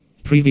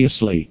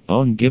Previously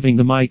on Giving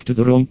the Mic to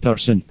the Wrong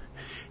Person.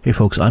 Hey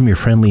folks, I'm your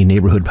friendly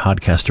neighborhood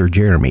podcaster,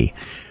 Jeremy.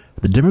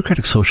 The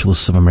Democratic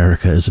Socialists of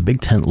America is a Big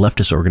Tent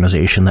leftist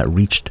organization that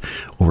reached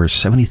over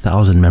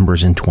 70,000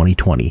 members in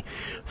 2020.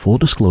 Full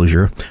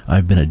disclosure,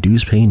 I've been a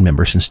dues-paying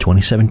member since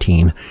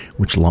 2017,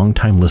 which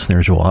longtime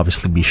listeners will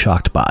obviously be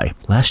shocked by.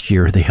 Last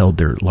year, they held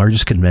their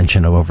largest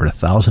convention of over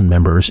 1,000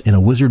 members in a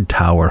Wizard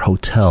Tower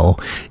hotel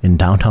in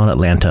downtown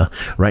Atlanta,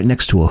 right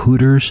next to a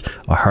Hooters,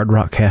 a Hard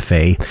Rock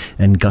Cafe,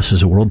 and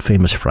Gus's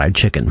world-famous fried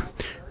chicken,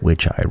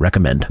 which I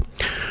recommend.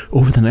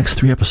 Over the next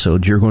 3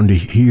 episodes, you're going to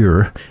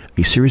hear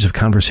a series of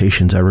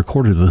conversations I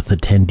recorded with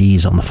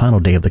attendees on the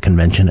final day of the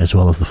convention, as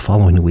well as the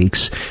following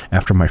weeks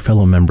after my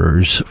fellow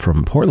members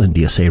from Portland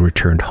DSA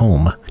returned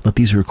home. Let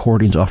these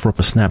recordings offer up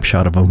a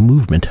snapshot of a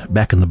movement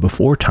back in the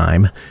before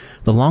time,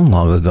 the long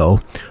ago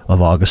of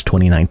August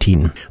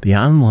 2019. The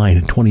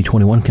online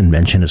 2021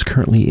 convention is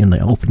currently in the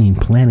opening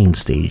planning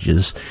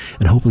stages,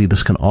 and hopefully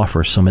this can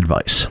offer some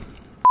advice.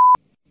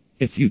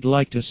 If you'd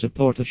like to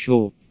support the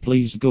show,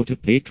 please go to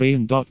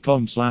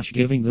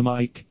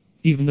patreon.com/givingthemic.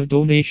 Even a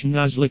donation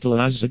as little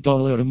as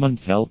 $1 a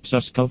month helps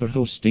us cover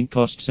hosting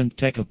costs and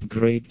tech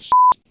upgrades.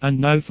 And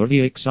now for the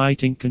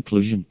exciting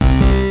conclusion.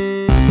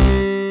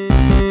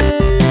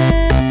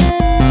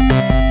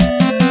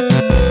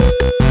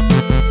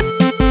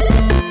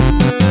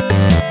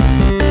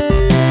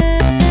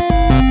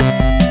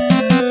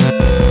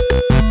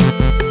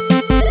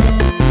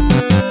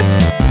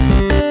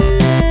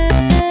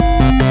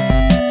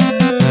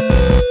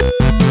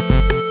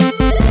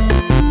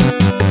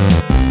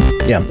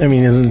 Yeah, I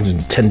mean,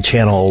 it's a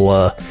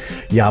 10-channel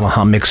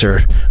Yamaha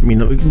mixer. I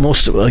mean,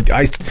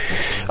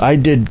 I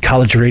did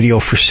college radio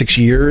for 6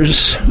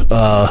 years,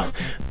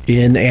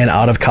 in and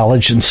out of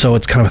college, and so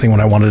it's kind of a thing when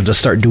I wanted to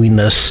start doing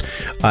this,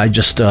 I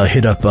just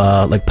hit up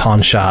like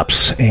pawn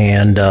shops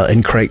and a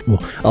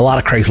lot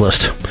of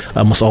Craigslist.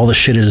 Almost all the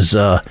shit is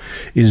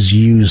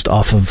used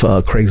off of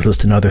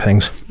Craigslist and other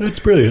things. That's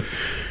brilliant.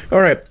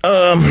 All right,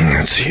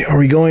 let's see. Are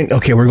we going?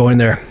 Okay, we're going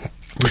there.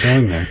 We're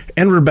going there.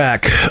 And we're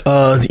back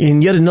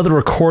in yet another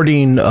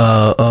recording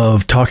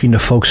of talking to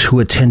folks who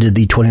attended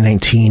the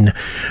 2019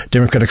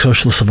 Democratic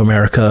Socialists of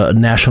America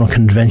National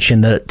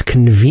Convention that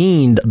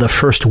convened the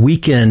first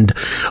weekend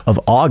of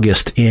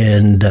August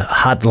in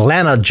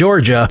Atlanta,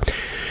 Georgia.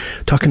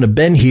 Talking to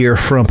Ben here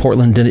from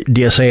Portland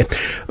DSA.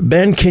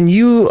 Ben, can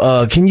you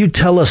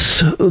tell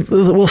us,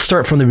 we'll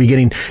start from the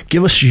beginning,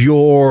 give us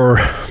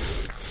your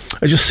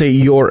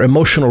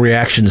emotional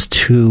reactions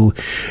to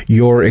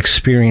your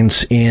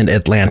experience in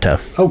Atlanta.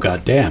 Oh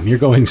god damn, you're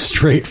going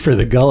straight for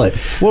the gullet.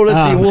 Well,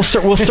 let's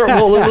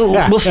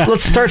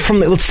start from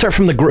the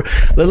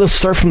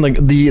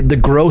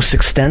gross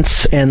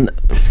extents, and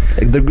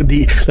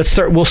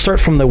we'll start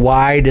from the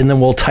wide, and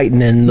then we'll tighten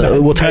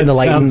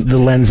the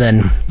lens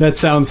in. That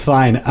sounds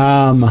fine.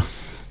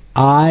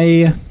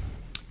 I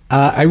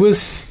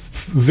was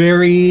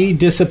very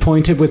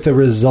disappointed with the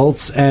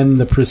results and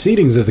the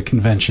proceedings of the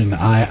convention.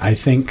 I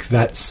think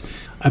that's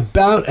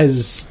about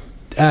as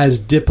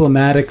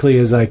diplomatically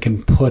as I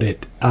can put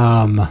it.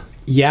 It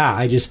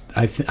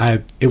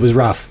was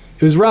rough.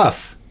 It was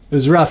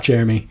rough,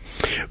 Jeremy.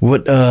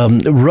 What,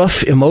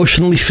 rough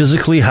emotionally,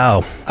 physically,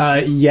 how?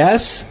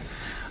 Yes.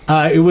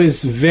 It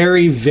was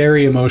very,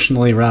 very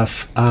emotionally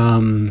rough,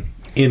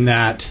 in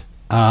that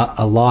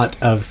a lot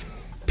of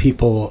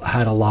people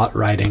had a lot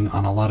riding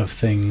on a lot of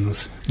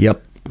things.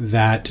 Yep.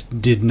 That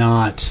did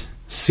not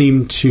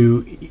seem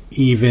to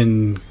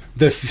even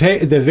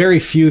the very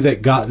few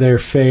that got their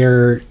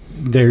fare,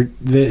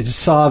 that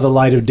saw the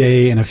light of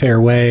day in a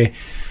fair way,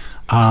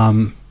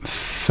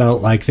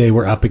 felt like they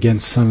were up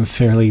against some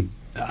fairly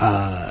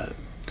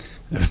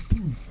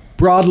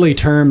broadly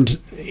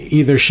termed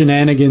either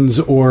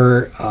shenanigans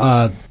or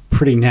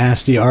pretty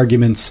nasty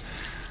arguments.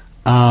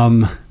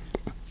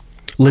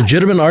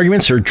 Legitimate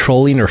arguments or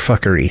trolling or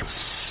fuckery?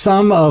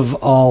 Some of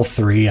all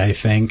three, I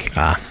think.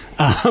 I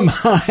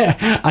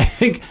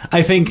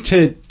think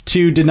to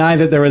deny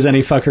that there was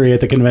any fuckery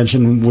at the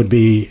convention would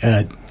be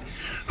a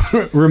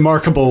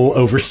remarkable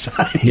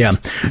oversight. Yeah,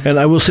 and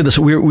I will say this: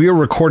 we are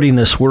recording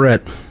this. We're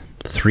at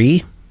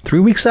three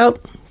weeks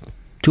out,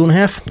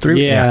 2.5,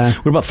 3.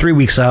 Yeah, we're about 3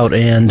 weeks out,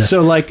 and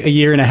so like a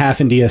year and a half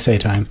in DSA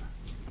time.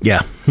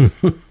 Yeah.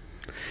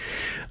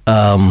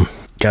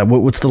 God,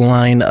 what's the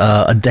line?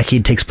 A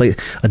decade takes place.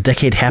 A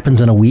decade happens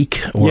in a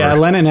week. Or... Yeah,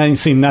 Lenin hadn't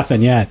seen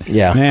nothing yet.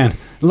 Yeah, man.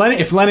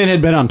 If Lenin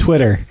had been on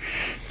Twitter,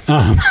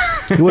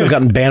 he would have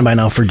gotten banned by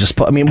now for just.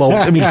 Fuck. He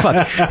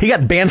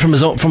got banned from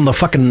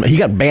He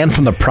got banned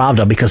from the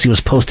Pravda because he was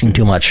posting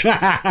too much. He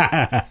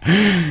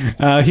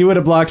would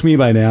have blocked me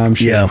by now, I'm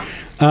sure. Yeah.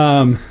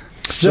 Back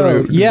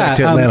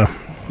to Atlanta.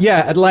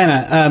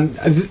 Atlanta.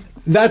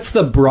 That's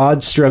the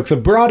broad stroke. The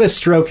broadest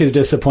stroke is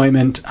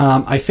disappointment.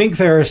 I think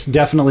there's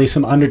definitely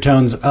some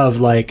undertones of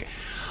like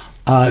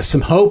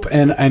some hope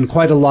and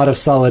quite a lot of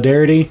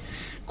solidarity,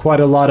 quite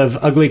a lot of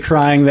ugly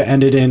crying that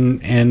ended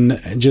in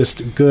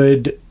just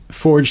good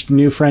forged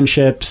new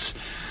friendships,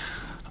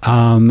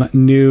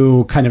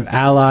 new kind of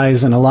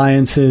allies and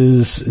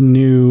alliances,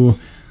 new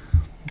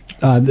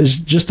there's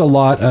just a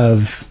lot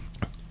of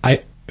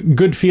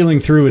good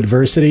feeling through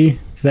adversity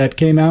that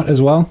came out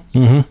as well.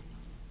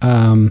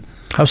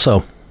 How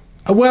so?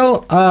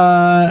 Well,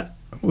 the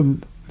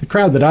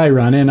crowd that I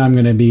run in, I'm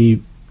going to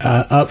be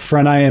up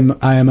front. I am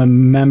a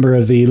member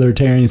of the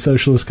Libertarian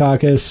Socialist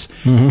Caucus,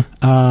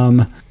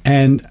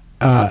 and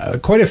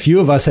quite a few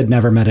of us had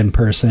never met in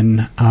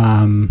person.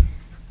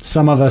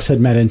 Some of us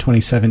had met in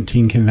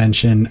 2017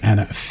 convention,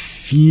 and a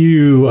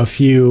few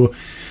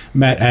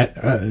met at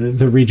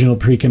the regional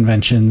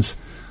pre-conventions.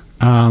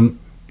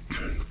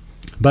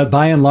 But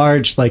by and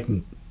large, like,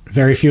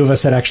 very few of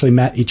us had actually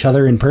met each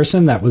other in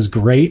person. That was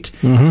great.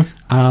 Many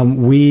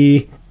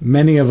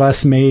of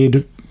us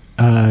made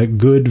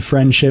good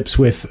friendships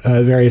with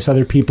various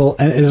other people,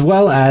 and as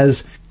well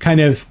as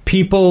kind of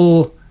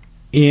people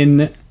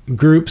in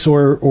groups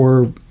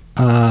or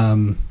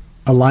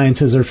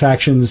alliances or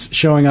factions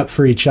showing up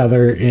for each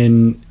other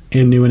in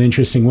new and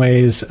interesting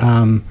ways.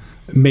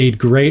 Made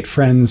great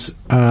friends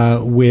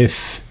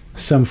with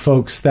some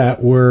folks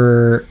that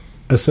were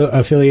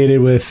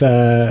affiliated with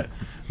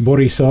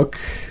Borisok,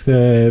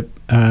 the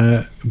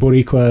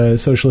Boricua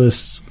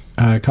Socialist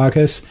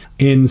Caucus,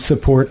 in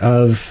support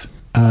of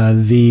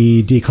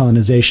the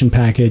decolonization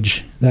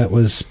package that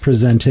was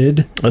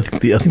presented. I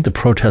think the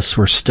protests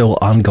were still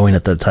ongoing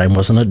at that time,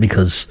 wasn't it?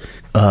 Because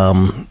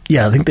I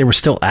think they were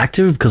still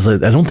active, because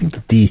I don't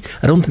think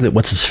that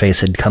what's his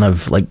face had kind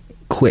of like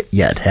quit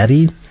yet, had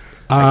he?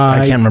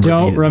 I can't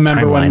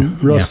remember when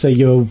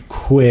Rosselló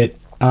quit,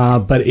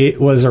 but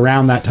it was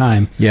around that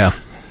time. Yeah.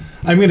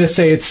 I'm going to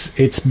say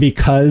it's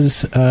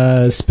because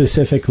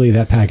specifically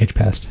that package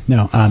passed.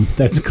 No,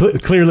 that's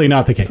clearly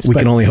not the case. We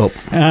can only hope.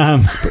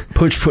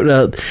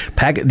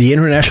 The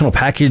international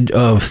package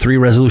of 3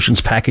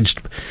 resolutions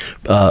packaged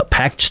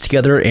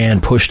together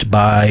and pushed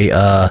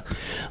by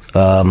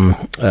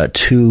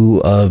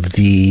 2 of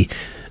the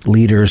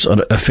leaders,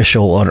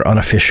 official or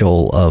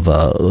unofficial, of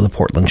the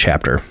Portland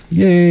chapter.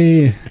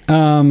 Yay!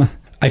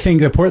 I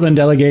think the Portland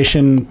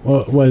delegation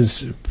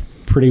was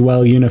pretty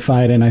well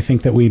unified, and I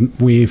think that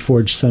we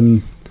forged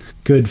some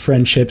good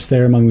friendships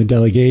there among the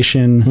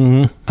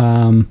delegation.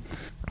 And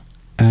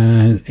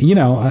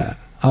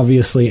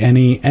obviously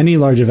any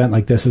large event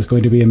like this is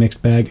going to be a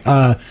mixed bag.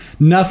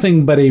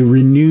 Nothing but a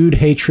renewed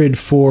hatred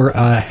for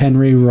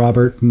Henry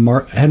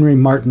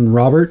Martin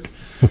Robert.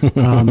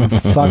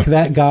 Fuck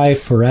that guy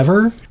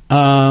forever.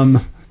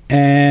 And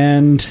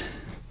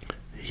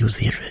he was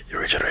the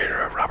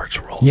originator of Robert's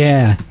Rules.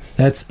 Yeah,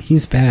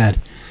 he's bad.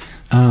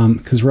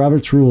 Because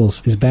Robert's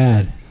Rules is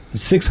bad.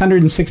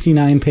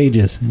 669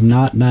 pages.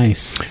 Not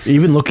nice.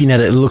 Even looking at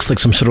it, it looks like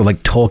some sort of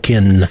like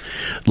Tolkien,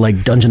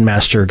 like Dungeon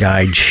Master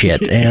guide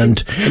shit.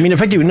 And I mean,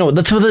 effectively, no,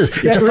 that's what it is.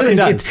 It really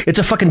does. It's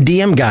a fucking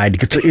DM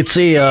guide. It's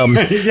a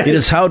yes. It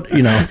is how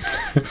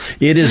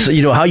it is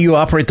how you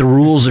operate the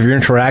rules of your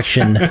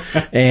interaction.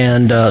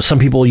 And some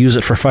people use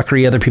it for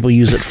fuckery, other people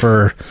use it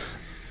for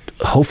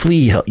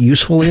hopefully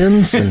useful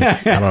ends. And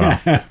I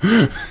don't know.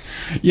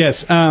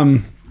 Yes.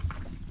 I'm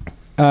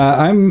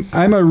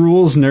a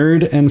rules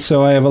nerd, and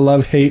so I have a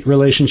love-hate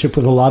relationship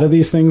with a lot of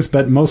these things,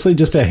 but mostly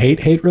just a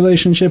hate-hate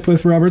relationship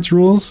with Robert's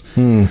Rules.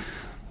 So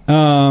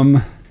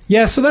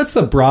that's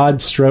the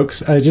broad strokes.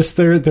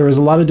 There was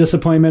a lot of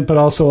disappointment, but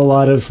also a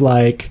lot of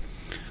like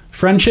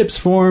friendships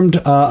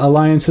formed,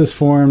 alliances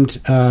formed,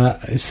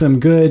 some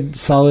good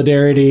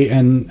solidarity,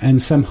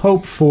 and some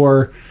hope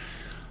for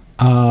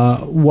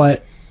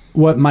what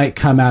might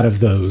come out of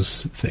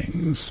those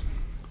things.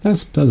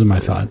 Those are my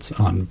thoughts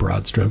on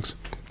broad strokes.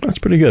 That's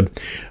pretty good.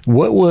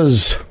 What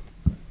was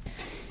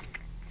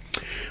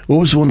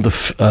one of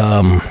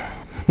the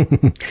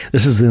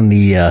this is in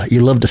the you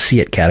love to see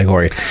it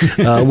category.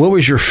 What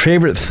was your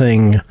favorite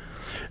thing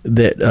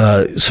that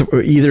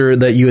either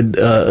that you had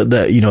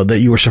that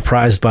you were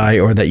surprised by,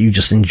 or that you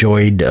just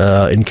enjoyed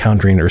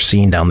encountering or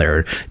seeing down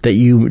there, that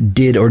you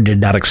did or did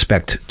not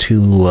expect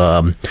to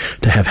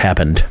have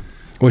happened?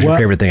 What was your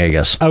favorite thing, I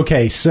guess?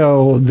 Okay,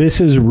 so this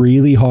is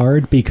really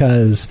hard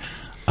because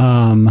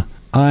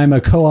I'm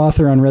a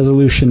co-author on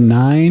Resolution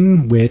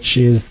 9, which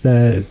is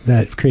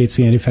that creates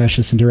the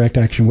Anti-Fascist and Direct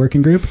Action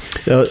Working Group.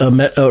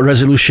 A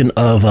resolution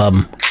of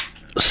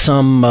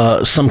some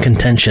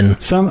contention,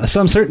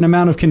 some certain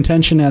amount of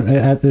contention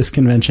at this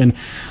convention.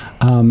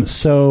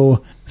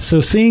 So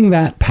seeing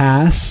that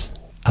pass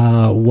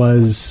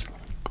was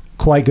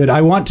quite good.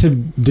 I want to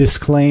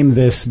disclaim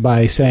this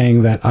by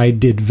saying that I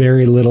did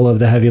very little of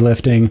the heavy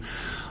lifting.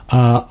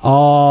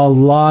 A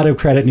lot of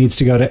credit needs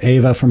to go to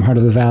Ava from Heart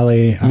of the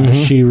Valley.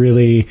 She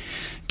really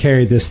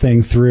carried this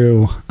thing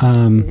through.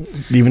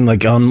 Even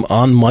like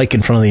on mic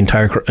in front of the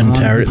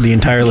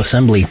entire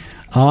assembly.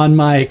 On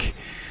mic.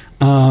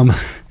 Seeing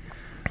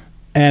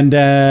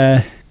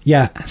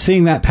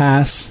that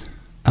pass,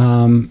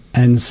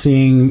 and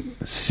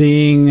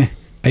seeing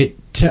it.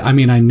 I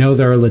mean, I know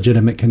there are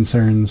legitimate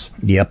concerns.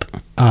 Yep.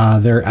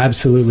 There are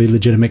absolutely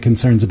legitimate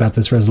concerns about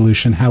this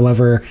resolution.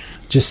 However,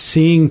 just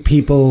seeing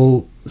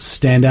people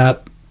stand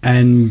up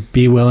and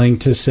be willing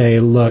to say,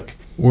 look,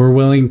 we're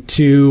willing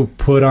to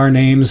put our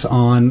names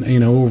on,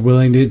 we're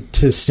willing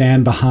to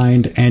stand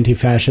behind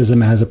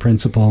anti-fascism as a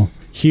principle.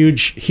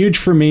 Huge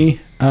for me.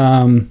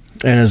 And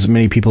as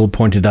many people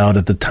pointed out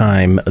at the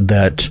time,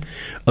 that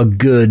a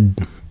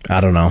good,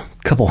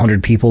 couple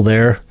hundred people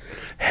there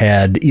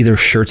had either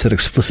shirts that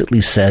explicitly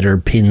said or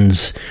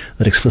pins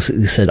that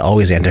explicitly said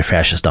always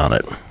anti-fascist on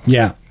it.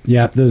 Yeah.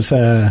 There's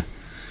the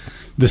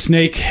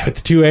snake with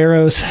the 2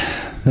 arrows.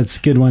 That's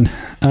a good one.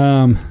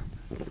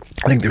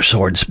 I think they're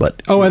swords,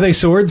 but... Oh, are they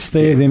swords?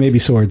 They may be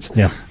swords.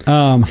 Yeah.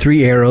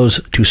 3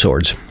 arrows, 2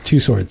 swords. 2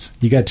 swords.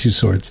 You got 2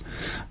 swords.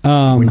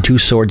 When 2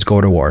 swords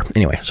go to war.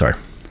 Anyway, sorry.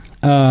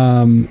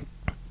 I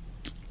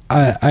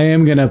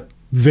am going to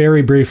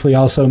very briefly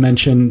also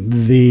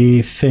mention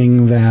the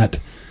thing that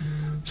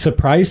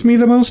surprised me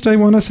the most, I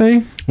want to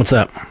say. What's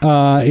that?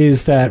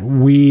 Is that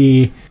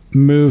we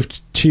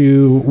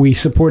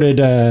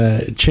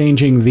supported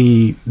changing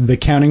the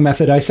counting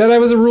method. I said I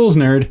was a rules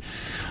nerd,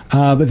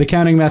 but the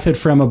counting method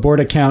from a board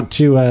account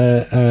to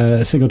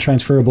a single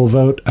transferable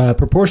vote,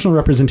 proportional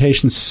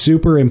representation is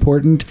super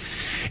important.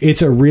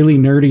 It's a really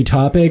nerdy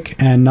topic,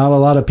 and not a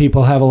lot of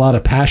people have a lot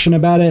of passion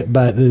about it,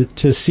 but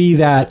to see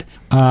that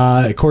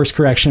course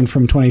correction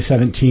from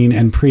 2017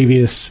 and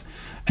previous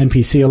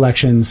NPC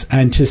elections,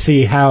 and to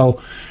see how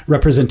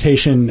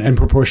representation and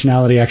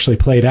proportionality actually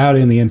played out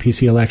in the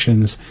NPC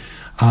elections,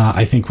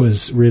 I think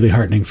was really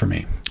heartening for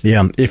me.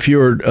 Yeah, if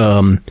you're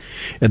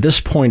at this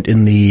point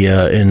in the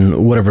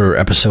in whatever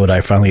episode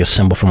I finally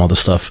assemble from all this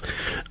stuff,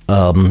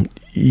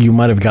 you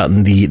might have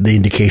gotten the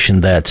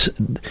indication that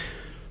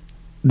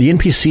the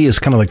NPC is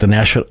kind of like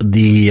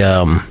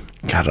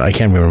God, I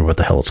can't remember what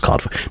the hell it's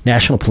called.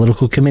 National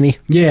Political Committee?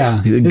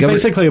 Yeah. It's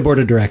basically a board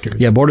of directors.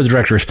 Yeah, board of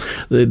directors.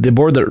 The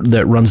board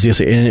that runs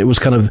this, and it was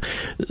kind of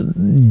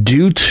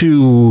due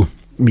to,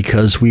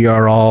 because we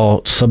are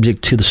all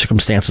subject to the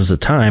circumstances of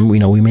the time,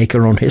 we make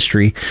our own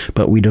history,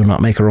 but we do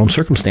not make our own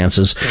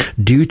circumstances,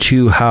 due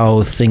to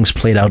how things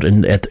played out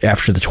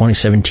after the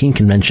 2017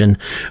 convention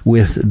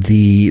with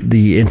the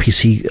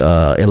NPC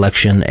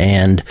election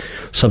and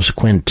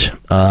subsequent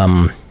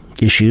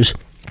issues.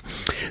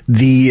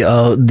 The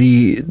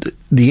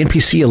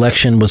NPC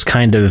election was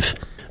kind of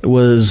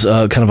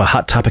a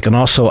hot topic, and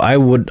also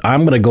I'm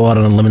going to go out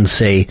on a limb and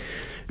say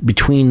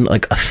between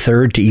like a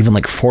third to even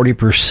like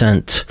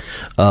 40%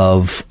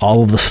 of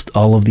all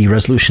of the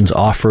resolutions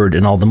offered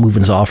and all the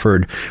movements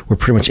offered were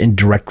pretty much in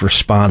direct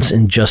response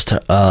and just to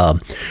how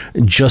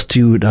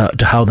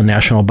the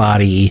national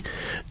body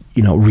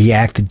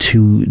reacted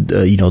to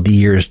the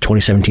years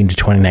 2017 to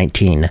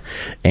 2019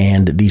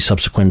 and the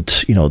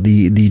subsequent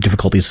the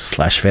difficulties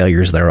 /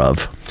 failures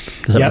thereof.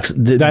 Does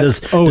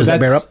that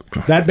bear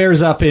up? That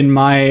bears up in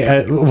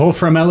my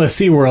from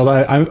LSC world.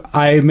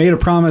 I made a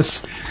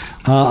promise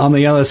on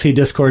the LSC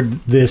Discord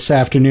this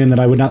afternoon that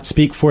I would not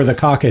speak for the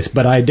caucus,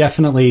 but I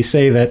definitely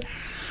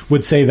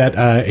would say that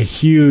a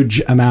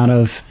huge amount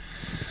of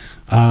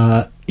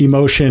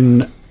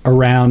emotion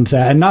around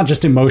that, and not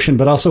just emotion,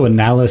 but also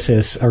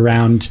analysis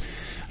around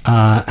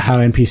how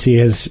NPC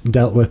has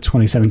dealt with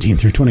 2017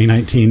 through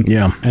 2019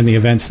 and the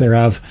events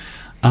thereof,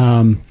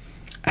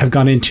 have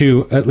gone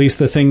into at least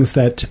the things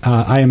that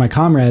I and my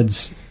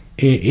comrades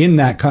in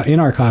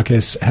our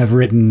caucus have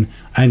written,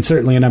 and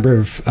certainly a number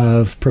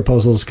of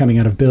proposals coming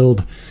out of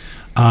Build,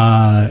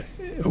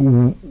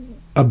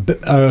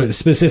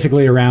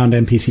 specifically around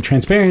NPC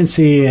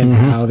transparency and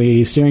how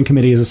the steering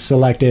committee is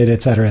selected,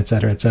 et cetera, et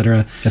cetera, et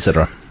cetera. Et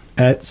cetera.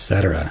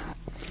 Etc.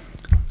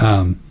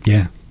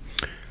 Yeah.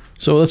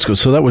 So let's go.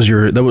 So that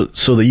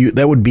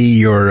would be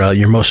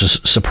your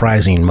most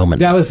surprising moment.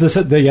 That was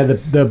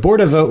the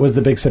board of vote was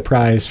the big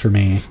surprise for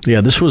me.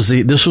 Yeah, this was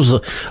a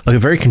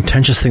very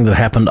contentious thing that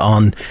happened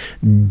on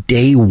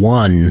day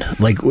one.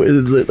 Like a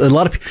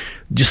lot of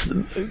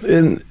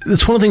and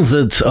it's one of the things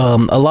that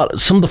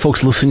some of the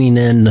folks listening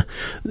in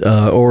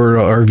or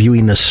are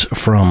viewing this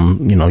from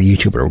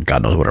YouTube or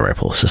God knows whatever I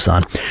post this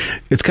on.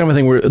 It's kind of a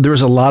thing where there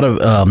was a lot of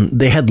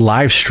they had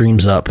live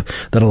streams up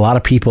that a lot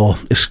of people,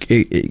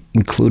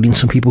 including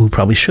some people who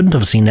probably shouldn't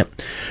have seen it,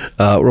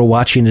 were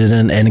watching it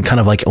and kind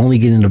of like only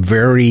getting a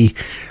very,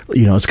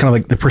 it's kind of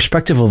like the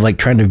perspective of like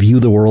trying to view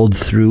the world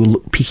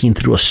through peeking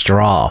through a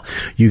straw.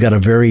 You got a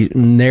very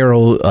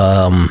narrow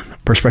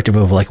perspective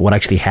of like what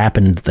actually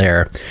happened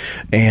there.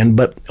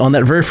 But on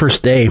that very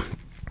first day,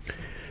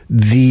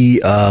 the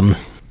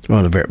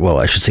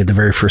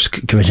very first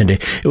convention day,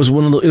 it was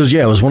one of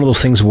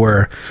those things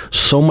where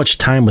so much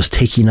time was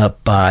taken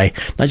up by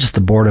not just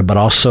the board, but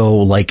also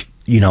like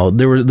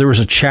there was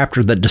a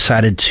chapter that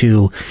decided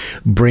to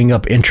bring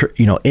up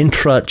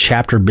intra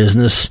chapter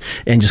business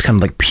and just kind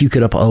of like puke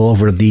it up all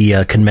over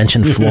the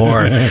convention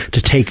floor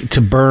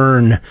to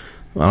burn.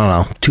 I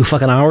don't know, 2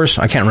 fucking hours?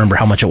 I can't remember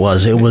how much it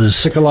was. It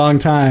took a long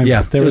time.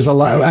 Yeah. There was a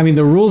lot. I mean,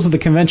 the rules of the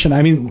convention,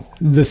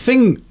 the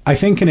thing, I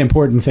think an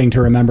important thing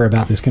to remember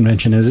about this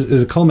convention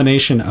is a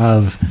culmination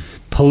of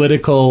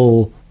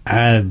political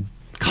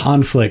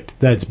conflict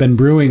that's been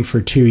brewing for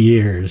 2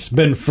 years.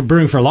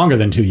 Brewing for longer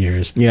than 2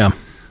 years. Yeah.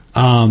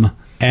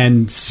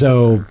 And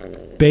so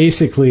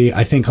basically,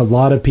 I think a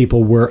lot of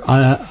people were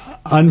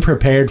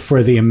unprepared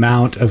for the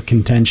amount of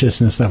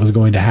contentiousness that was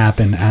going to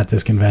happen at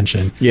this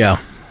convention. Yeah.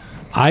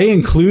 I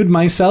include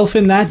myself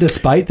in that,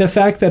 despite the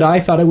fact that I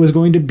thought it was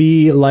going to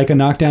be like a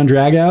knockdown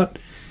dragout.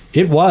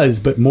 It was,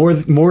 but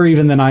more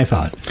even than I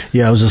thought.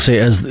 Yeah, I was going to say,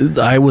 as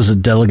I was a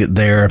delegate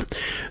there,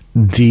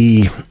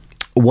 the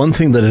one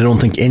thing that I don't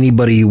think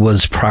anybody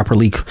was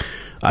properly...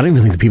 I don't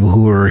even think the people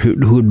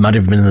who might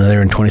have been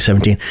there in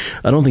 2017,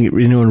 I don't think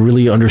anyone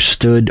really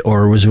understood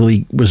or was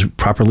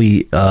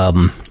properly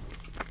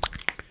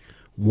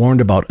warned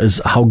about is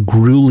how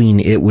grueling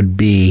it would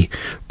be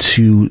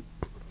to...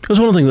 It was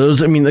one of the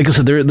things. I mean, like I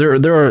said, there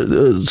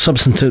are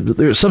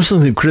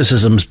substantive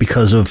criticisms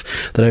because of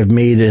that I've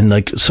made in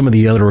like some of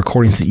the other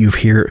recordings that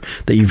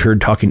you've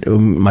heard talking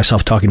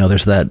myself talking to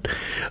others. That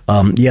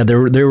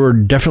there were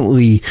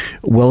definitely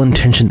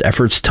well-intentioned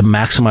efforts to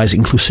maximize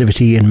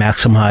inclusivity and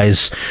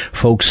maximize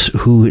folks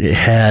who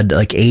had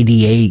like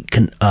ADA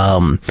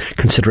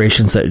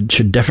considerations that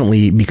should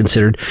definitely be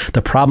considered.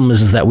 The problem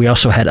is that we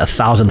also had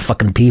 1,000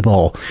 fucking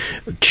people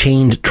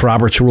chained to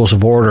Robert's Rules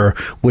of Order,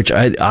 which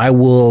I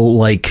will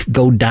like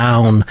go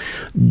down,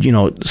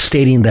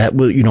 stating that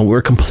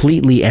we're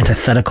completely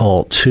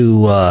antithetical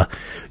to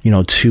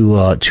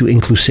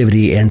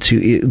inclusivity and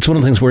it's one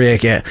of the things where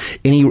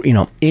any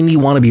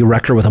wannabe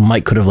wrecker with a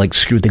mic could have like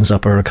screwed things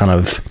up or kind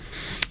of.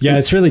 Yeah,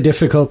 it's really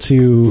difficult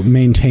to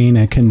maintain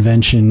a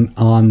convention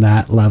on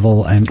that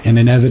level, and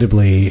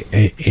inevitably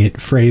it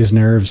frays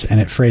nerves, and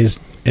it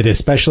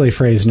especially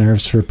frays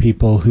nerves for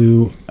people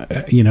who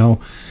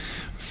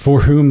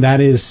for whom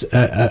that is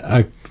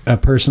a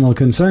personal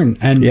concern.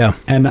 And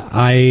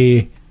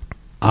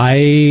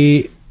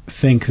I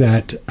think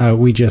that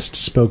we just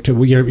spoke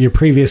to your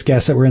previous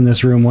guests that were in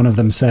this room. One of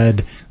them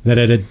said that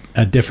at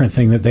a different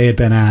thing that they had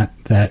been at,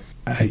 that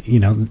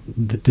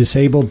the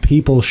disabled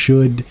people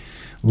should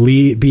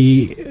be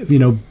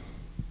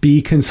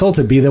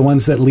consulted, be the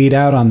ones that lead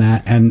out on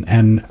that.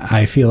 And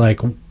I feel like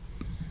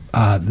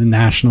the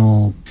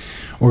national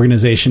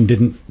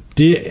organization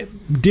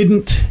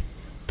didn't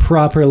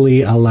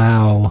properly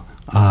allow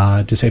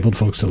disabled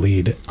folks to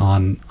lead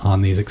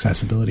on these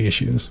accessibility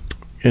issues.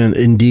 And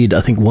indeed,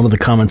 I think one of the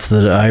comments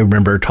that I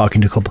remember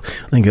talking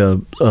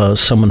to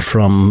someone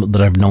from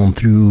that I've known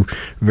through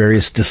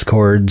various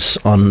Discords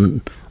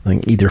on, I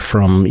think the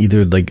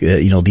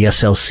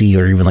SLC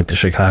or even like the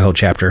Chicago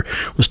chapter,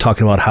 was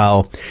talking about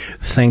how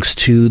thanks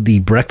to the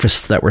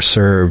breakfasts that were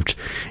served,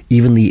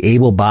 even the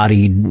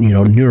able-bodied,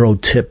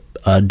 neurotip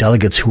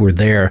delegates who were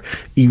there,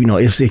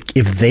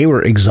 if they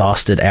were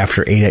exhausted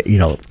after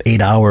 8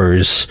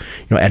 hours,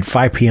 at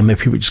 5 p.m. if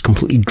people were just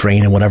completely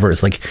drained and whatever,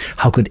 it's like,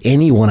 how could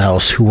anyone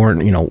else who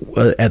weren't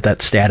at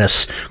that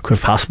status could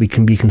possibly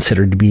be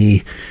considered to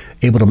be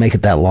able to make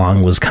it that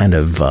long? Was kind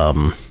of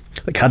like,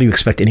 how do you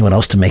expect anyone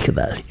else to make it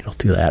that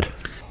through that?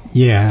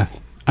 Yeah,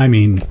 I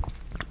mean,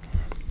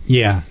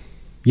 yeah,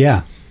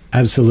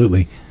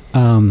 absolutely.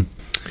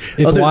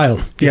 It's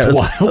wild. It's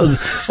wild.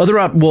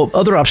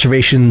 Other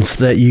observations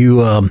that you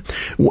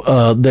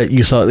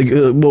saw.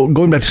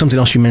 Going back to something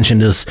else you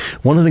mentioned, is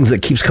one of the things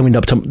that keeps coming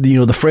up to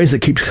the phrase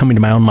that keeps coming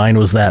to my own mind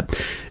was that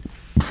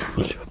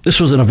this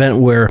was an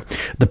event where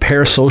the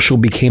parasocial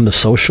became the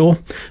social,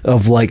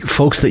 of like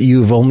folks that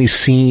you've only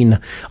seen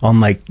on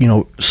like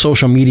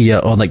social media,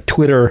 on like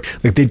Twitter.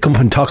 Like they'd come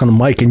up and talk on the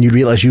mic, and you'd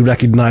realize you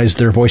recognize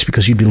their voice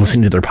because you'd been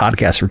listening to their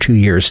podcast for 2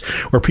 years.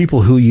 Or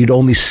people who you'd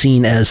only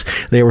seen as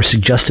they were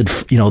suggested,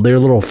 their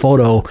little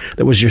photo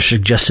that was your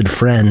suggested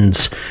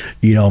friends,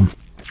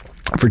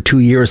 for 2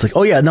 years. Like,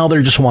 oh yeah, now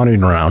they're just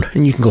wandering around,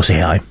 and you can go say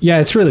hi. Yeah,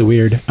 it's really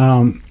weird.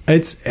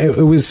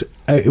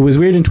 It was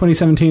weird in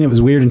 2017. It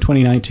was weird in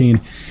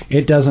 2019.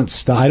 It doesn't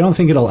stop. I don't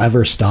think it'll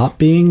ever stop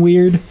being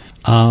weird.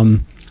 I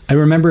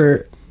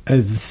remember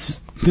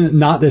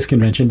not this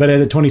convention, but at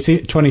the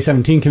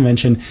 2017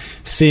 convention,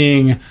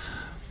 seeing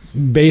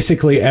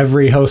basically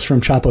every host from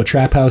Chapo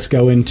Trap House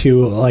go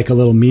into like a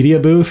little media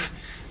booth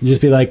and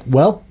just be like,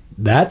 well,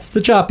 that's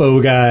the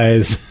Chapo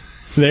guys.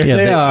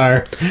 They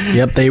are.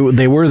 Yep, they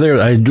were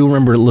there. I do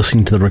remember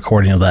listening to the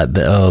recording of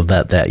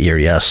that year.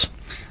 Yes.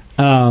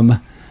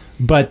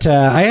 But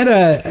I had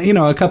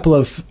a couple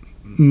of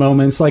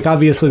moments, like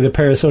obviously the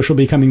parasocial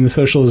becoming the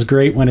social is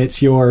great when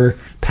it's your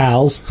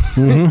pals,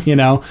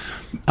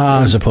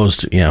 as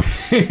opposed to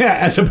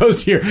as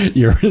opposed to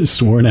your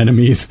sworn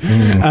enemies.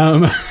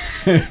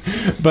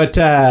 But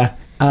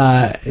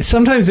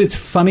sometimes it's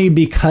funny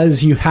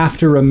because you have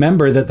to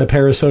remember that the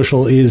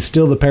parasocial is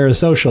still the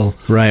parasocial.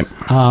 Right.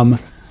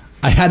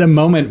 I had a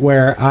moment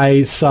where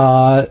I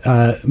saw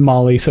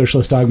Molly,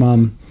 Socialist Dog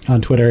Mom,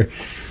 on Twitter,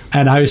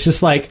 and I was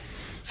just like,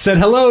 said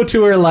hello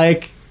to her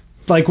like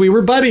we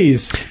were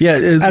buddies. Yeah.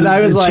 And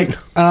I was like,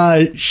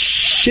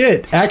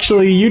 shit,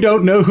 actually, you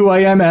don't know who I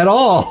am at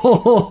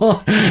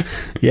all.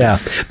 Yeah.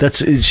 That's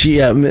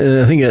she. I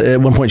think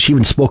at one point she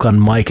even spoke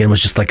on mic and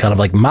was just like kind of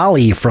like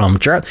Molly from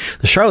the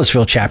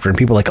Charlottesville chapter, and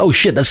people were like, oh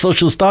shit, that's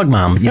Socialist Dog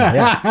Mom.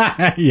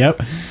 Yeah.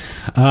 Yep.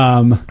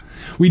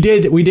 We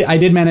did. I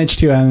did manage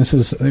to, and this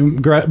is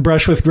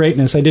brush with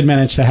greatness. I did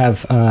manage to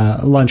have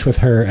lunch with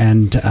her,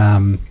 and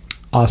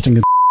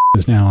Austin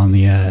is now on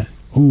the.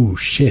 Oh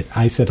shit!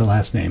 I said a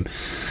last name.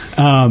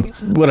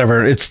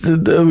 Whatever. It's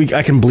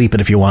I can bleep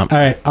it if you want. All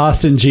right,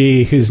 Austin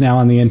G, who's now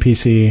on the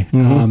NPC,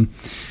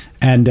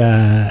 and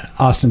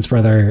Austin's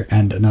brother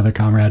and another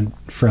comrade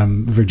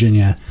from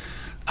Virginia.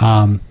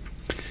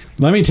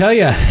 Let me tell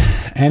you,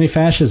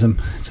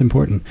 anti-fascism. It's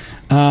important.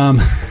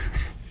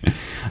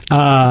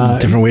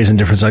 Different ways in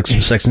different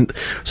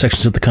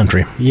sections of the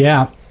country.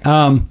 Yeah.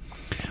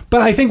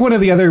 But I think one of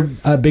the other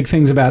big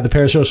things about the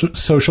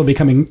parasocial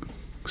becoming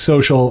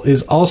social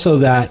is also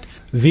that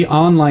the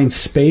online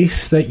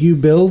space that you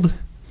build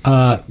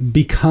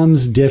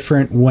becomes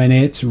different when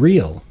it's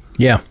real.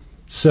 Yeah.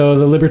 So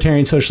the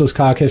Libertarian Socialist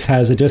Caucus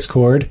has a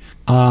Discord,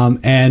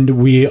 and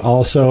we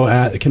also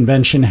at the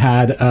convention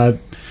had a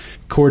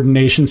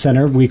coordination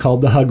center we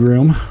called the Hug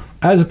Room,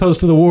 as opposed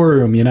to the War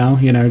Room. We're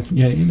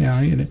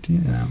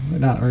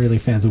not really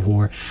fans of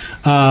war.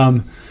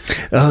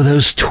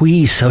 Those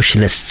twee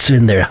socialists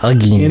in their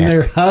hugging in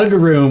their hug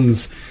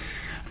rooms.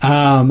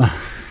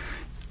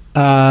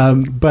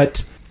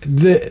 But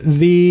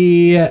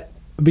the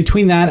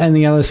between that and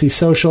the LSC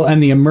social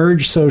and the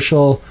Emerge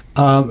social,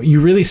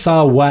 you really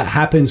saw what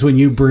happens when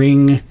you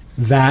bring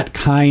that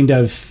kind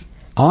of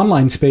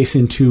online space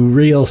into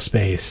real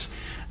space.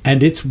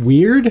 And it's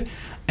weird,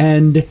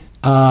 and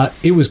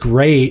it was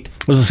great. I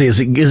was going to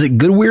say, is it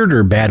good weird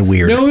or bad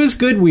weird? No, it was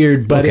good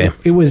weird, but okay.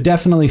 it was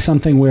definitely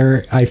something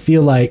where I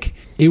feel like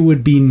it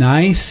would be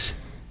nice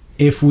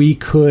if we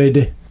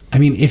could,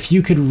 if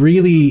you could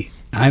really,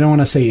 I don't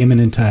want to say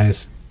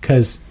immanentize,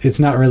 because it's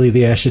not really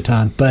the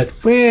eschaton, but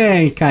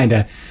kind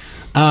of.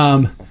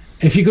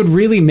 If you could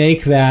really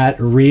make that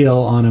real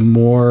on a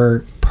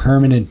more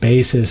permanent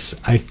basis,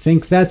 I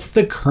think that's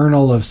the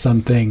kernel of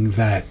something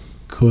that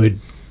could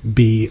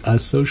be a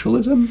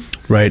socialism.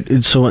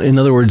 Right. So in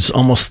other words,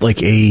 almost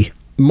like a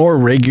more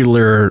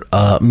regular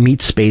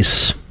meat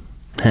space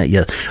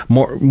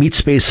more meat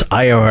space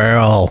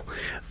IRL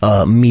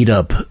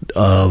meetup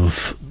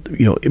of,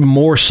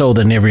 more so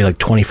than every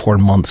 24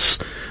 months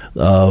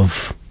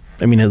of,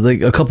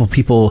 a couple of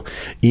people,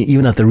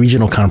 even at the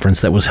regional conference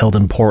that was held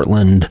in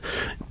Portland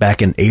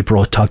back in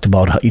April, talked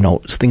about,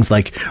 things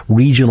like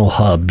regional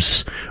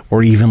hubs,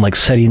 or even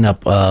setting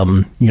up like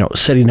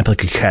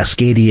a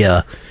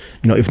Cascadia,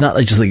 if not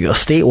just like a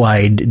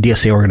statewide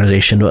DSA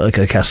organization, but like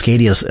a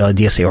Cascadia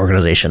DSA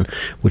organization,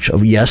 which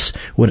yes,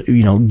 would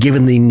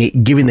given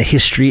the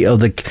history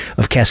of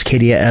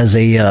Cascadia as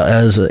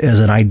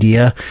an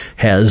idea,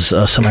 has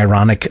some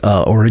ironic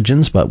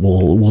origins, but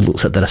we'll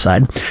set that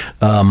aside.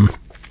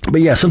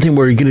 But yeah, something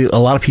where you get a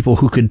lot of people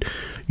who could,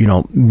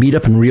 meet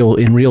up in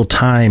real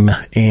time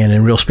and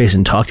in real space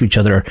and talk to each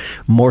other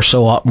more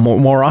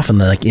often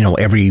than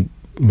every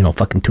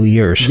fucking 2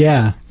 years.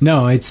 Yeah,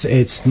 no,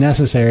 it's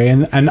necessary,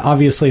 and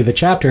obviously the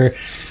chapter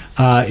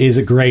is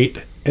a great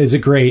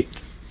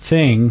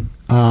thing.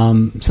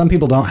 Some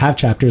people don't have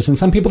chapters, and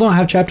some people don't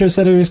have chapters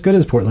that are as good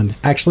as Portland.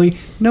 Actually,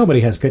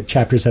 nobody has good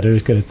chapters that are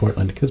as good as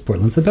Portland, because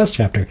Portland's the best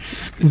chapter.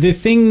 The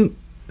thing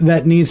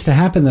that needs to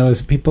happen, though,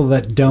 is people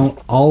that don't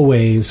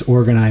always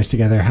organize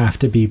together have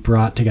to be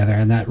brought together,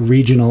 and that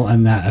regional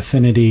and that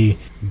affinity,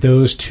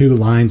 those two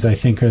lines, I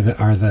think, are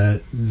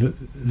the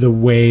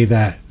way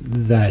that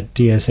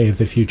DSA of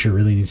the future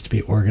really needs to be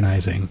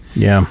organizing.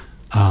 Yeah.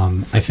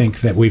 I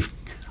think that a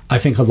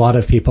lot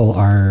of people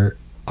are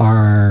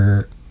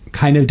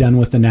kind of done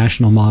with the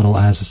national model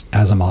as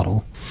a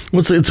model.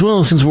 Well, it's one of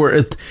those things where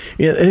I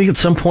think at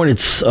some point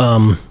it's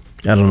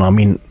I don't know.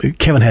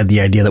 Kevin had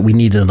the idea that we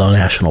needed a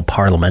national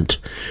parliament,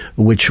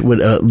 which would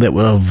of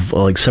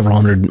a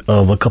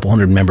couple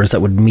hundred members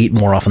that would meet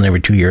more often every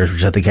 2 years,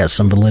 which I think has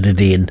some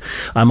validity. And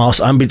I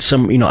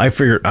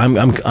figure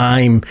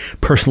I'm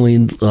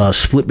personally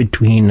split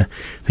between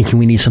thinking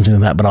we need something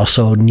like that, but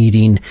also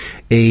needing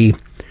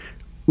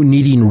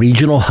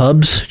regional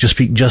hubs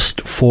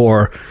just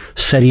for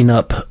setting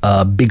up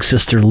big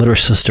sister, little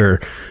sister.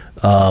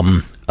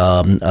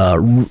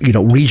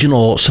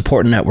 Regional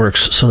support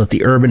networks, so that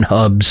the urban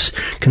hubs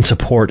can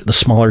support the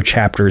smaller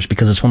chapters,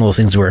 because it's one of those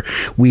things where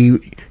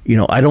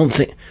I don't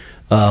think,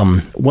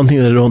 one thing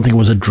that I don't think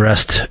was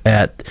addressed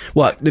it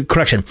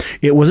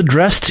was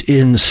addressed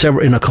in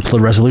a couple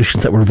of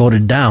resolutions that were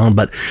voted down,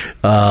 but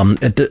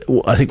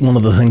I think one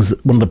of the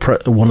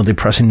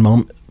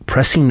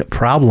pressing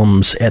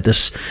problems at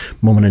this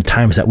moment in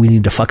time is that we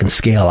need to fucking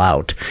scale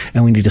out,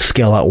 and we need to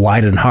scale out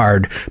wide and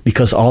hard,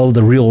 because all of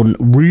the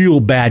real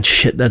bad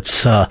shit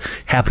that's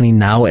happening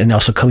now and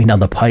also coming down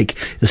the pike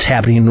is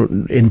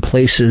happening in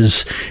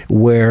places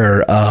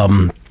where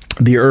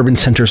the urban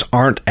centers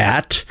aren't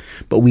at,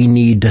 but we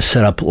need to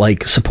set up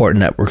support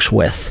networks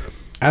with.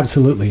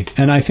 Absolutely.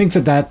 And I think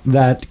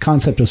that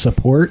concept of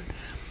support,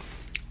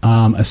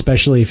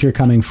 especially if you're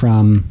coming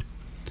from,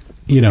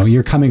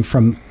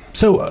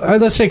 so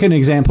let's take an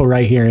example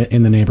right here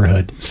in the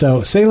neighborhood.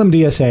 So Salem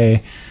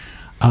DSA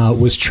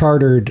was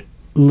chartered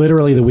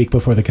literally the week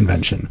before the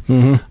convention.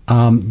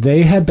 Mm-hmm.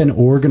 They had been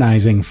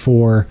organizing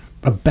for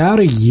about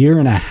a year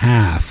and a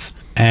half,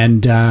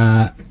 and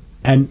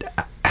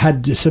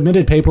had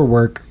submitted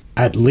paperwork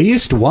at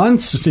least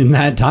once in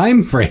that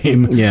time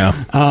frame.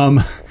 Yeah.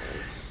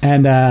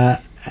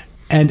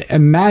 And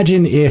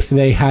imagine if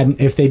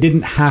they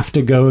didn't have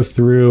to go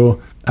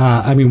through.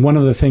 One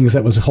of the things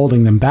that was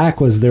holding them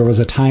back was there was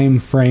a time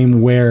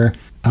frame where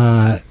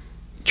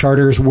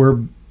charters were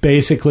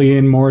basically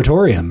in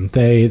moratorium.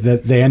 The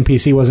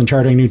NPC wasn't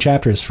chartering new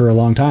chapters for a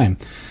long time.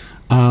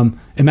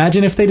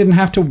 Imagine if they didn't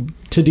have to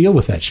deal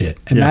with that shit.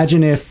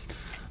 Imagine if,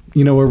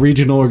 a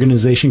regional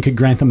organization could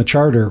grant them a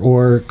charter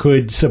or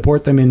could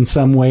support them in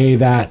some way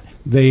that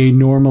they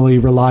normally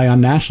rely on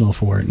national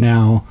for.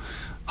 Now,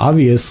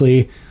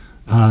 obviously,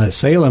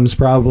 Salem's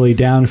probably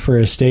down for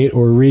a state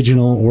or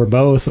regional or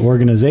both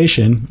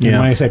organization. And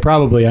when I say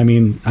probably, I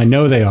mean, I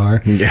know they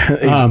are.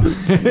 Yeah.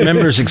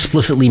 Members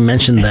explicitly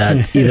mentioned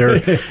that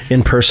either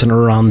in person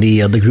or on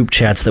the group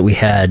chats that we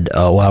had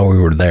while we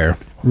were there.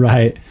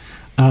 Right.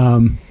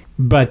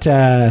 But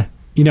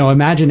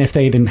imagine if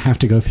they didn't have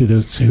to go through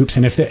those hoops,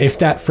 and if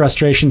that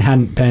frustration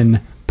hadn't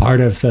been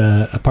part of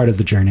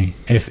the journey,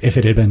 if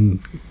it had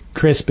been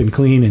crisp and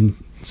clean and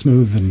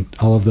smooth and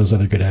all of those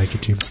other good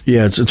adjectives.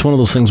 Yeah, it's one of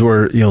those things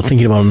where,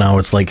 thinking about it now,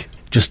 it's like,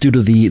 just due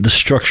to the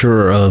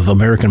structure of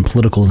American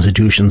political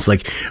institutions,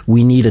 like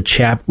we need a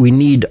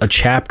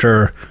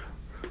chapter,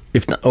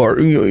 if not, or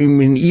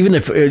even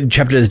if a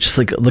chapter is just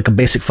like a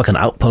basic fucking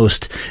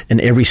outpost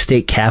in every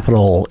state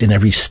capital in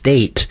every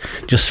state,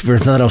 just for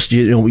nothing else,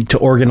 to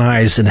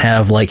organize and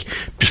have like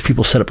just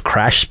people set up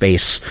crash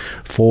space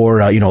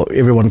for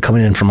everyone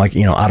coming in from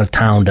out of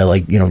town to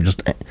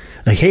just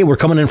like, hey, we're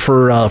coming in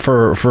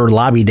for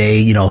lobby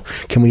day,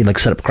 can we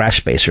set up crash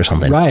space or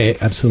something? Right,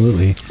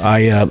 absolutely.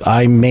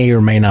 I may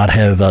or may not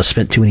have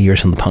spent too many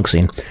years in the punk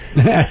scene.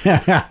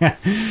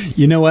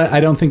 You know what? I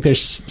don't think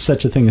there's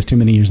such a thing as too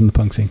many years in the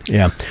punk scene.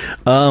 Yeah.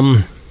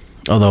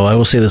 Although I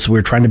will say this,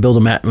 we're trying to build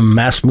a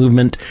mass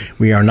movement.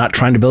 We are not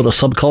trying to build a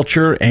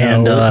subculture.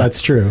 And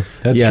that's true.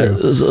 That's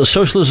true.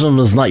 Socialism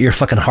is not your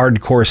fucking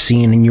hardcore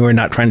scene, and you are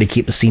not trying to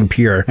keep the scene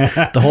pure.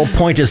 The whole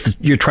point is that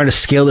you're trying to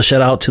scale the shit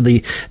out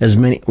to as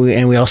many,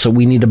 and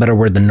we need a better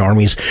word than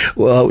normies,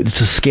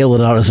 to scale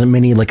it out as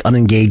many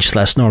unengaged /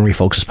 normie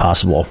folks as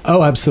possible.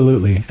 Oh,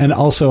 absolutely. And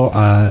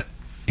also,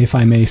 if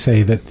I may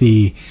say that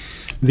the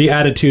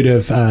attitude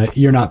of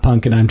you're not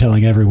punk and I'm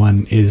telling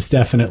everyone is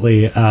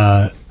definitely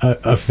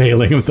a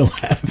failing of the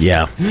left.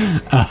 Yeah.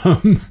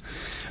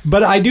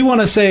 But I do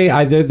want to say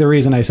the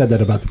reason I said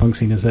that about the punk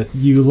scene is that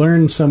you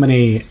learn so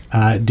many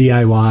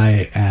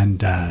DIY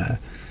and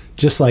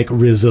just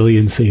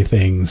resiliency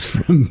things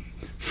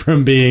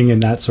from being in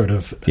that sort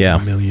of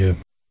milieu.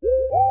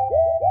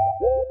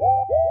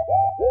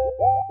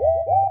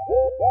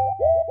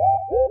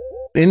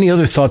 Any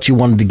other thoughts you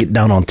wanted to get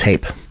down on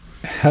tape?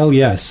 Hell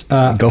yes.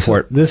 Go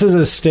for it. This is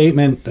a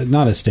statement,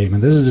 not a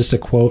statement. This is just a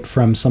quote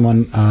from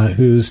someone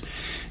who's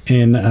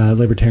in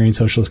Libertarian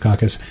Socialist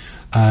Caucus.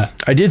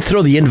 I did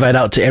throw the invite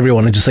out to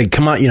everyone and just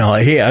come on,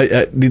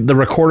 hey, the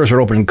recorders are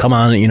open. Come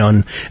on,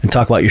 and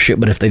talk about your shit.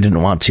 But if they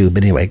didn't want to,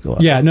 but anyway, go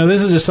on. Yeah, no,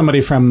 this is just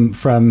somebody from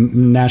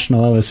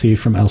National LSC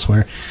from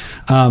elsewhere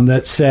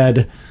that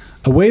said,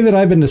 a way that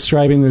I've been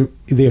describing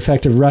the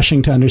effect of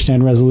rushing to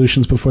understand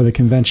resolutions before the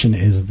convention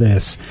is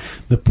this.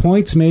 The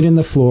points made in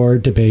the floor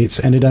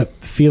debates ended up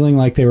feeling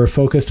like they were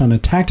focused on a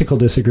tactical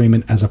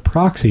disagreement as a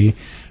proxy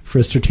for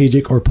a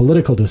strategic or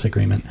political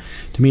disagreement.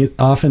 To me, it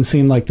often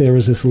seemed like there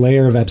was this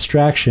layer of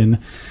abstraction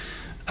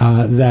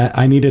that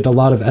I needed a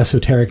lot of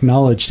esoteric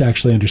knowledge to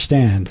actually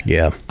understand.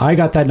 Yeah. I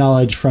got that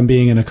knowledge from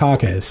being in a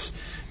caucus,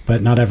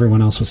 but not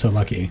everyone else was so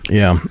lucky.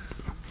 Yeah.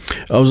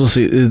 I was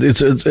going to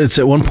say, it's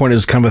at one point,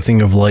 it's kind of a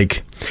thing of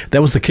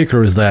that was the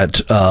kicker, is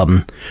that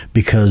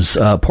because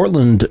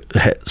Portland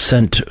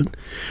sent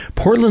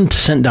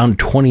down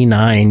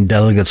 29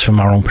 delegates from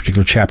our own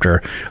particular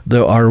chapter.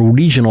 Our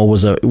regional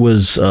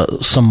was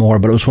some more,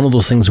 but it was one of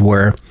those things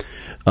where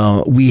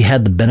we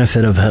had the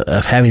benefit of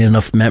having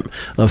enough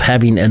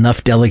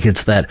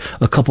delegates that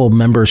a couple of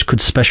members could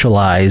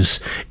specialize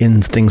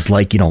in things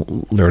like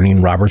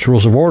learning Robert's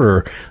Rules of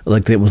Order,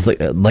 like it was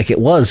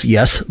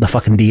the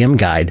fucking DM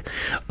guide,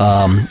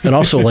 and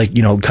also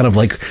kind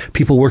of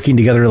people working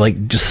together,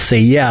 just say,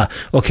 yeah,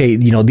 okay,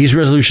 these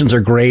resolutions are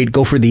great,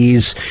 go for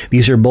these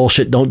are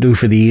bullshit, don't do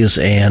for these,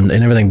 and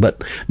everything.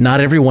 But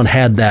not everyone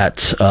had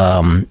that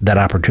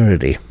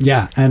opportunity.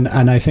 Yeah, and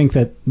I think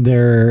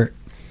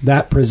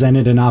that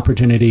presented an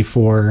opportunity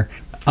for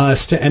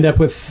us to end up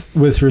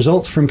with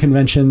results from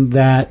convention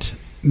that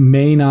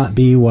may not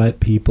be what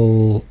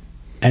people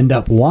end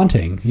up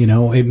wanting.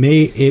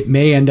 It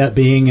may end up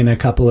being, in a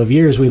couple of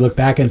years, we look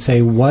back and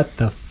say, what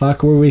the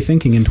fuck were we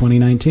thinking in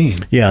 2019?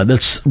 Yeah,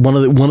 that's one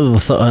of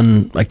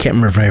the I can't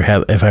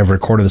remember if I've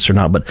recorded this or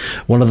not, but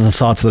one of the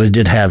thoughts that I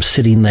did have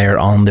sitting there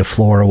on the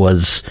floor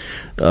was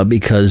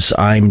because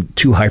I'm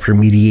too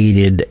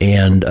hyper-mediated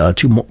and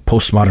too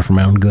postmodern for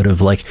my own good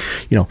of like,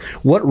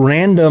 what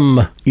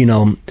random,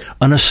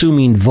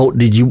 unassuming vote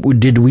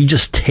did we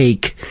just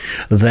take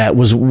that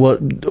was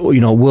what,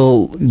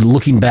 will,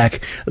 looking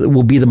back,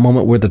 will be the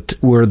moment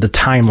where the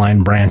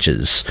timeline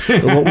branches.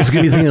 What was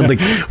going to be thinking,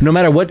 like, no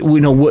matter what,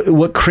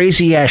 what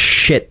crazy ass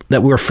shit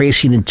that we're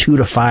facing in 2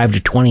 to 5 to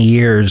 20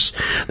 years,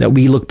 that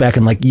we look back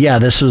and like, yeah,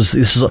 this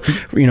is,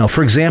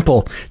 for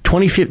example,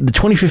 the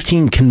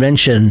 2015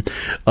 convention,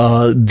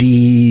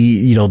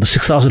 the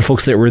 6,000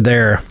 folks that were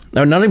there,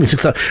 or not even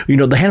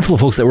 6,000, the handful of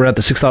folks that were at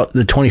the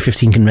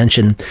 2015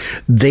 convention,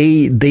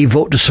 they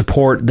vote to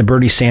support the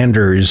Bernie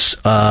Sanders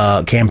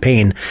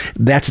campaign.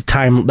 That's a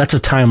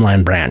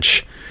timeline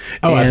branch.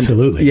 Oh,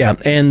 absolutely. Yeah,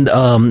 and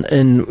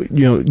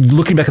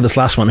looking back at this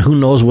last one, who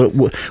knows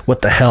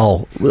what the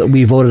hell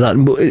we voted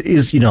on?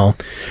 Is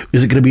it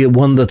going to be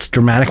one that's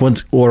dramatic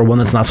or one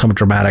that's not so much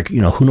dramatic?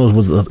 Who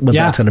knows what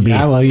that's going to be?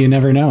 Yeah, well, you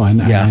never know,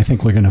 and I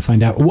think we're going to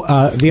find out.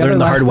 Learn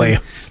the hard way.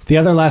 The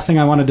other last thing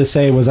I wanted to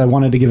say was I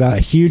wanted to give out a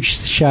huge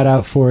shout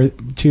out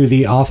to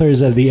the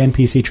authors of the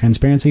NPC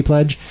Transparency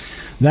Pledge.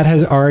 That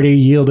has already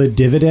yielded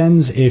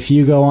dividends. If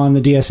you go on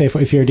the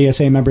DSA, if you're a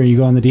DSA member, you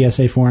go on the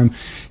DSA forum,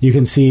 you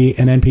can see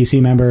an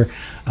NPC member,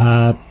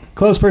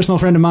 close personal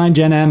friend of mine,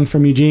 Jen M.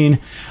 from Eugene.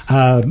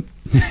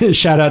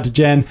 Shout out to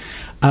Jen,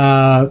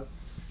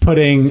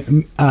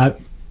 putting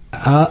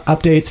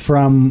updates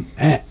from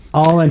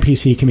all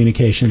NPC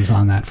communications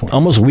on that forum.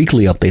 Almost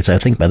weekly updates, I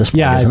think, by this point.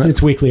 Yeah, isn't it?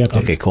 It's weekly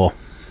updates. Okay, cool.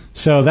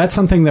 So that's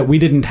something that we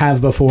didn't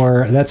have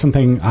before. That's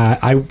something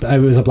I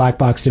was a black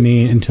box to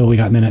me until we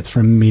got minutes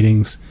from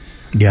meetings.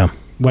 Yeah.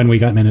 When we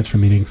got minutes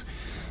from meetings.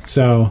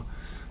 So,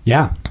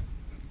 yeah,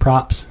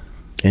 props.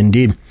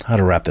 Indeed. How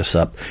to wrap this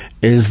up.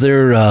 Is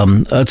there,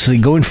 let's see,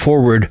 going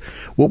forward,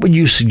 what would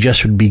you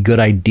suggest would be good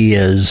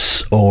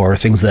ideas or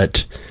things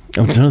that,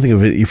 I'm trying to think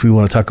of it, if we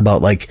want to talk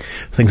about like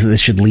things that they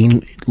should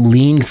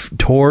lean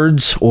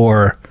towards,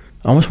 or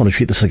I almost want to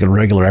treat this like a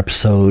regular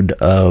episode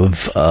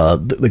of,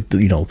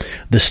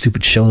 this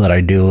stupid show that I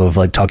do of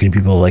like talking to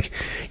people like,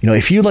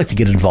 if you'd like to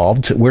get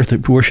involved, where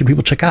should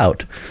people check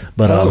out?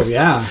 But,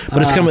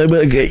 but it's kind of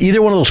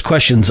either one of those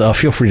questions,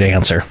 feel free to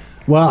answer.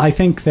 Well, I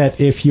think that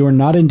if you're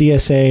not in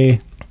DSA,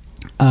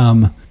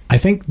 I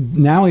think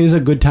now is a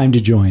good time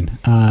to join,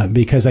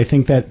 because I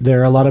think that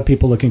there are a lot of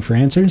people looking for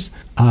answers.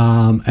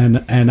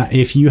 And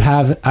if you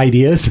have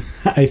ideas,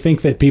 I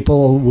think that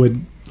people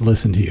would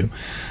listen to you.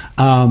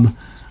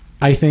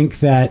 I think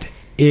that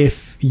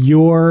if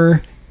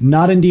you're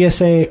not in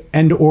DSA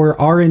and or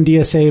are in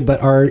DSA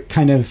but are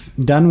kind of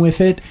done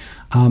with it,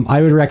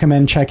 I would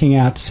recommend checking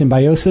out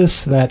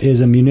Symbiosis. That is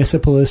a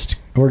municipalist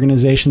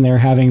organization. They're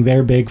having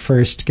their big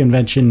first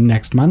convention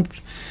next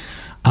month.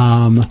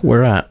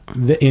 Where at?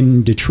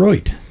 In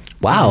Detroit.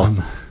 Wow.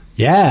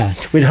 Yeah.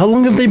 Wait, how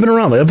long have they been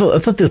around? I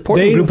thought the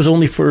Portland group was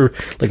only for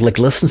like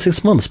less than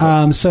 6 months.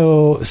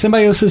 So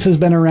Symbiosis has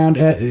been around.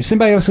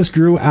 Symbiosis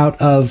grew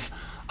out of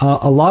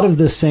a lot of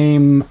the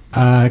same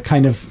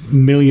kind of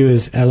milieu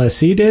as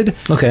LSC did.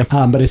 Okay.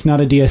 But it's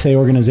not a DSA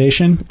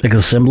organization. Like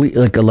assembly,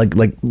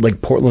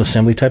 like Portland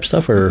assembly type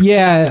stuff, or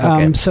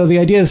yeah. So the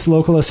idea is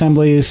local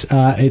assemblies.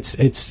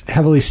 It's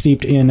heavily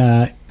steeped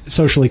in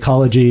social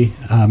ecology,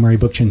 Murray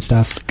Bookchin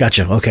stuff.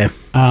 Gotcha. Okay.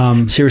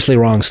 Seriously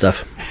wrong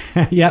stuff.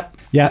 Yep.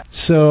 Yeah.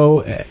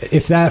 So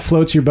if that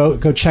floats your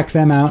boat, go check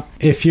them out.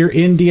 If you're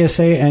in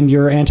DSA and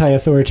you're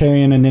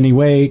anti-authoritarian in any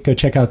way, go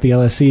check out the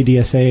LSC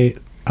DSA.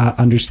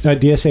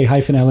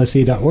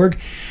 DSA-LSC.org.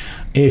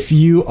 If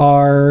you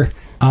are,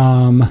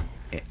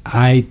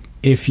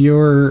 if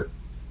you're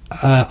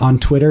on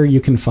Twitter,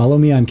 you can follow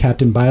me on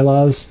Captain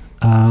Bylaws.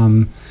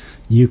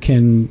 You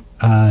can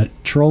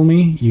troll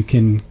me. You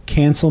can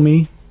cancel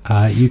me.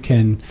 You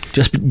can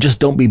just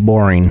don't be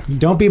boring.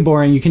 Don't be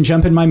boring. You can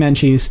jump in my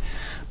menchies.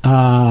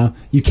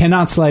 You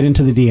cannot slide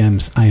into the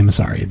DMs. I am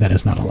sorry, that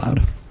is not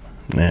allowed.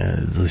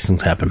 These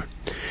things happen.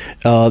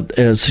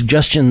 A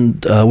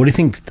suggestion. What do you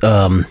think?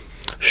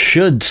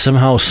 Should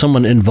somehow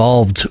someone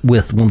involved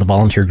with one of the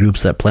volunteer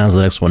groups that plans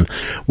the next one,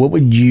 what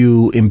would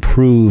you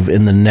improve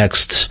in the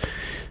next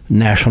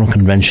national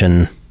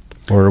convention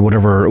or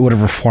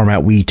whatever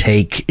format we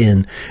take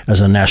in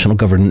as a national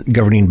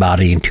governing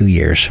body in 2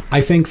 years?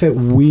 I think that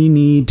we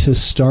need to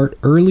start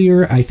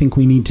earlier. I think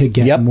we need to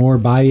get more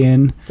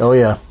buy-in. Oh,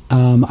 yeah.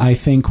 I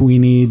think we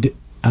need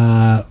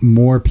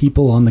more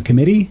people on the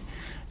committee.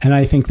 And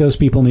I think those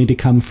people need to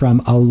come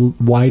from a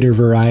wider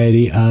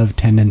variety of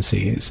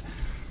tendencies.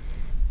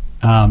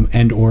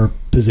 And or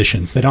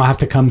positions. They don't have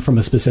to come from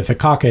a specific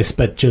caucus,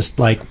 but just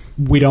like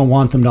we don't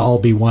want them to all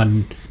be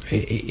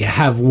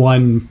have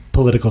one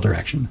political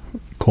direction.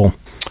 Cool.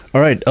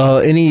 All right.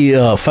 Any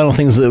final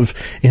things of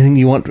anything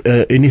you want?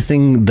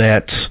 Anything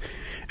that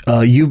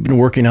you've been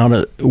working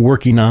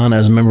on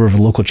as a member of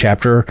a local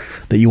chapter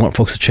that you want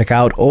folks to check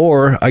out?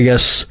 Or I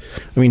guess,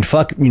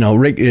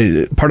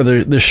 part of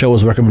this show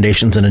is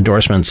recommendations and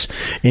endorsements.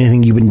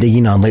 Anything you've been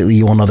digging on lately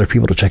you want other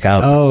people to check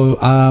out?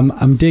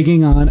 I'm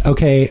digging on,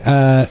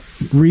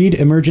 read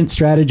Emergent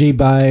Strategy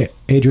by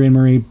Adrienne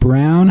Marie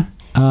Brown.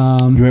 You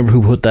remember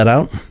who put that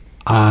out?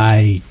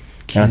 I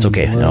That's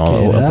okay.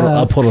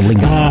 I'll put a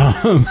link.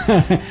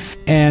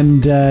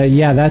 And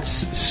that's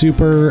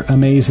super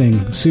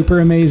amazing. Super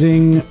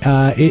amazing.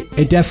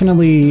 It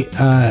definitely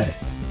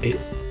it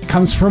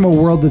comes from a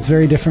world that's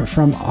very different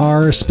from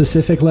our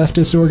specific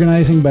leftist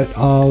organizing, but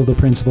all the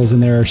principles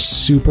in there are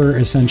super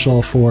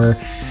essential for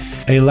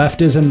a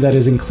leftism that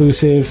is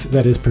inclusive,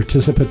 that is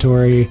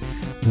participatory,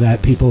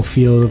 that people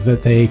feel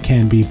that they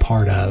can be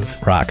part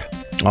of. Rock.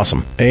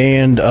 Awesome.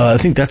 And I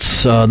think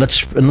that's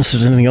unless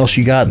there's anything else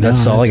you got,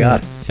 that's all I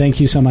got. Thank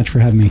you so much for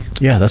having me.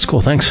 Yeah, that's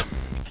cool. Thanks.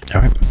 All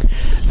right.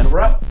 And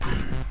we're out.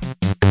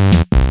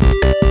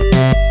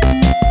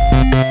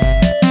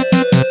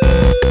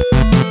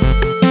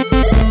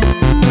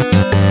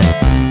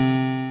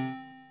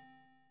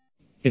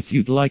 If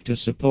you'd like to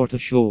support the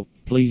show,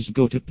 please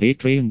go to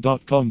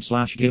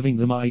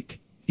patreon.com/givingthemic.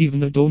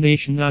 Even a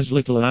donation as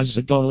little as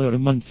 $1 a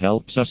month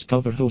helps us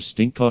cover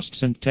hosting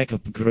costs and tech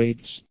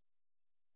upgrades.